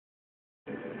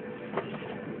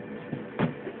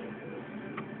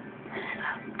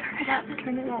up.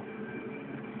 Turn it up.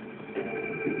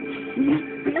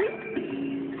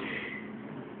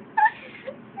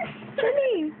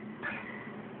 Funny.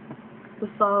 The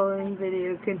following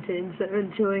video contains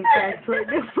seven chilling facts like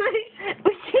this place.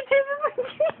 But she didn't.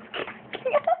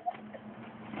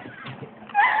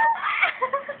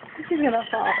 She's gonna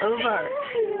fall over.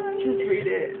 Just read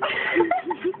it.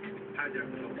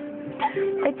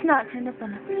 It's not turned up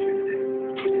enough.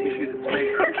 An issue that's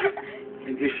bigger,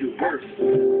 an issue worse,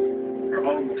 or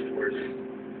almost worse,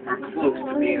 are close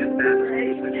to being as bad as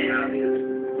homosexuality is.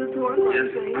 This one Yes,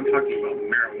 thing. I'm talking about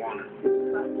marijuana.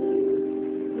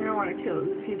 Marijuana kills.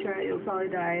 If you try it, you'll probably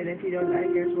die, and if you don't die,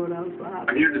 here's what else will happen.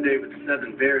 I'm here today with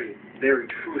 7 very, very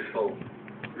truthful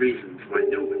reasons why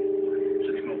nobody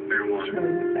should smoke marijuana.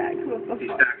 These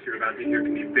facts you're about to hear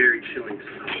can be very chilling to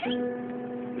some.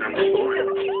 Number 1.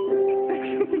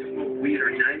 People who smoke weed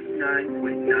are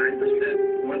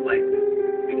 99.9% more likely to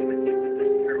become addicted to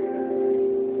heroin.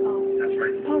 That's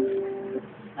right.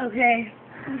 Okay.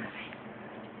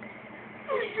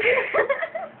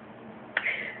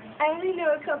 I only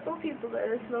know a couple people that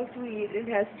have smoked weed and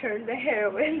has turned to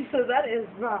heroin, so that is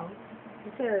wrong.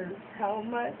 It says how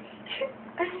much?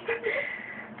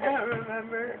 I don't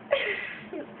remember.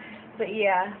 But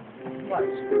yeah, watch.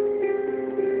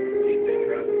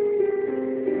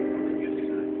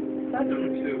 Number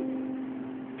 2.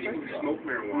 People who smoke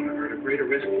marijuana are at a greater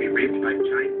risk to be raped by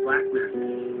giant black men.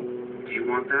 Do you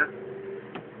want that?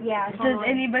 Yeah. Does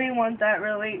anybody want that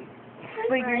really?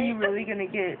 Like, are you really gonna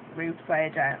get raped by a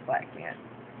giant black man?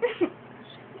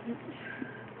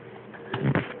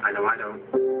 I know I don't.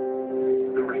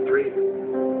 Number 3. People who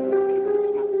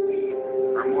smoke weed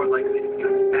are more likely to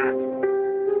become fat.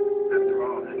 After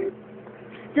all, have you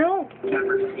Don't.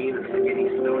 ever seen a skinny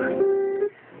stoner?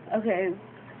 Okay.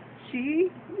 She.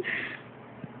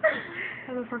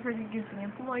 That was a perfect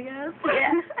example, I guess.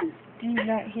 Yeah. Do you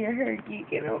not hear her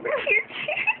geeking over here?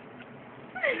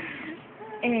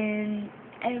 And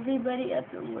everybody at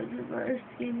the Wizard are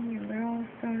skinny, and they're all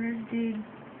stoners, dude.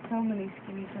 So many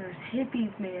skinny stoners.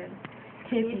 Hippies, man.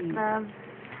 Hippies. Love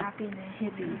happiness.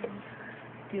 Hippies.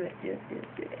 Do it.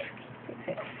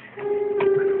 Okay. I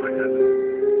know I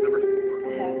haven't. Number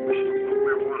 4. We should smoke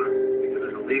marijuana because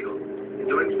it's illegal. And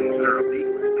doing things that are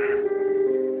illegal is bad.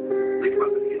 Think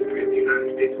about the history of the United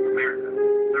States of America.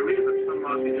 There may have been some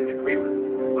laws we didn't agree with,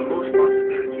 but most laws have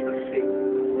been to keep us safe,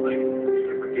 like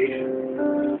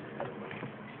segregation.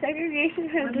 Segregation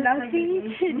has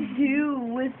nothing to do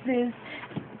with this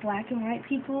black and white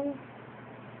people.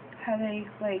 How they,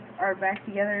 like, are back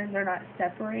together and they're not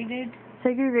separated.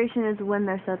 Segregation is when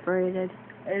they're separated.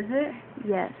 Is it?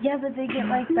 Yes. Yeah, but they get,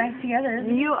 like, back together.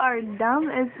 You are dumb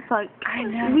as fuck. I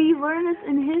know. We learn this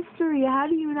in history. How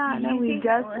do you not know? We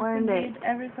just learned it.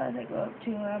 Every class I go up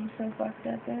to, I'm so fucked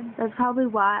up in. That's probably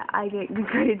why I get good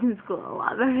grades in school a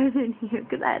lot better than you,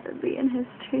 because I had to be in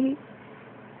history.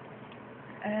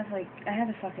 I had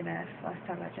a fucking F last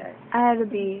time I checked. I had to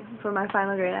be, for my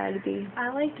final grade, I had to be I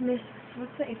liked Miss,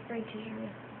 what's the 8th grade teacher?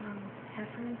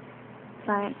 Heffern?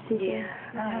 science teacher. Yeah.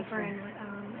 Miss Heffern.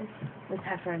 Miss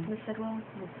Heffern. Miss Sidwell?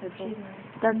 Miss Sidwell. She's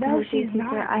nice. That's No, the history she's teacher.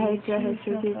 not. I hate your She's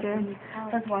history so teacher. fucking-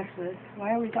 Let's watch this.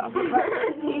 Why are we talking about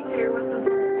this teacher?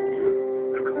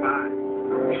 Number 5.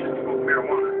 We should smoke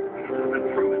marijuana because it's been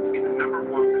proven to be the number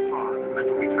 1 cause of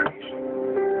mental retardation.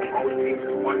 All it takes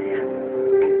is one hit.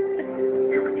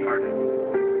 You're retarded.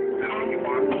 Is that what you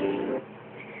want?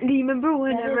 Do you remember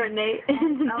whenever Nate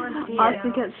and LSD.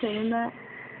 Austin kept saying that?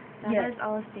 That Yeah. is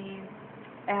LSD.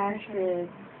 Acid.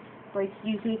 Like,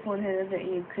 you take one hit of it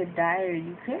and you could die or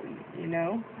you couldn't, you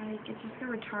know? Like, it's just get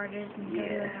retarded and go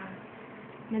to Yeah.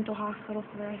 a mental hospital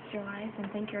for the rest of your life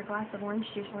and think you're a glass of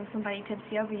orange juice when somebody tips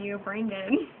you over, you're brain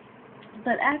dead.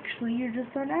 But actually, you're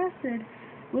just on acid.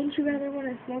 Wouldn't you rather want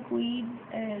to smoke weed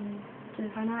and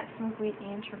just... Why not smoke weed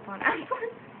and trip on acid?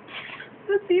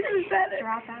 That's even better.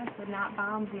 Drop acid, not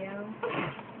bombs, yo.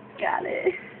 Got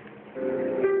it.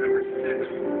 Number 6.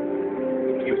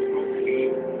 If you smoke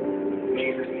weed,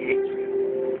 Jesus hates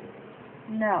you.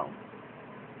 No.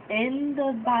 In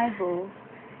the Bible,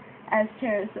 as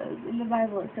Tara says, in the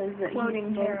Bible it says that Quoting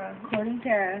he smoked, Tara. quoting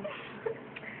Tara,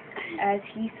 as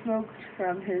he smoked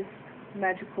from his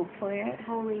magical plant,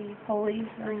 Holy holy,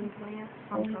 green plant,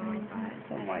 something like that.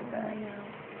 something like that. I know.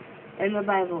 In the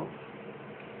Bible.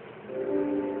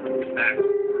 Facts.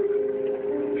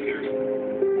 Seriously.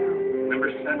 Number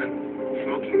 7.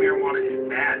 Smoking marijuana is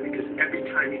bad because every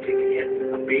time you take a hit,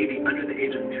 a baby under the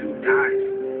age of 2 dies.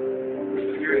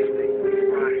 Seriously,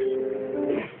 Christ.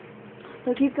 So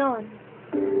keep going.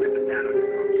 Put that on your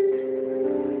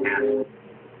post. Acid.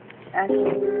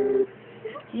 Actually,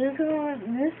 you're going,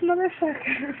 this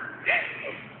motherfucker.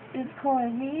 is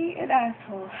calling me an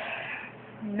asshole.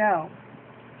 No.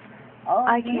 All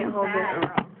I of can't these hold bad-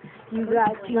 it. You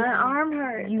got to. My arm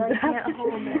hurts. You I got can't to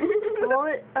hold it. Hold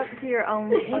it up to your own.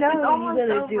 No, It's you almost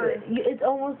gotta over. do it. It's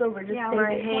almost over. Just Yeah, take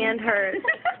my it. hand hurts.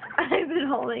 I've been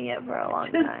holding it for a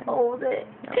long Just time. hold it.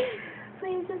 No.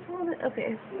 Please just hold it.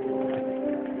 Okay.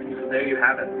 So there you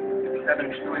have it.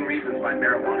 7 chilling reasons why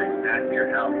marijuana is bad for your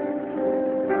health.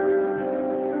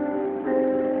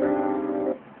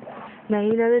 Now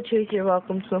you know the truth. You're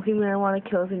welcome. Smoking marijuana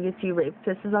kills and gets you raped,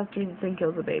 pisses off Jesus, and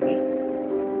kills a baby.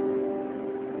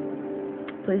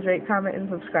 Please rate, comment, and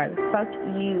subscribe. Fuck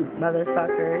you,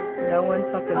 motherfucker. No one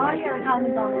fucking Oh, likes yeah, you.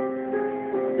 comment on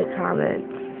it. The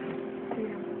comments.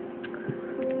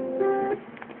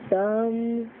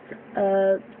 Thumbs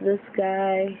up. This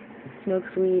guy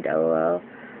smokes weed. LOL.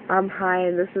 I'm high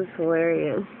and this is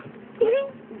hilarious.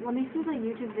 Let me see the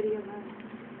YouTube video, guys.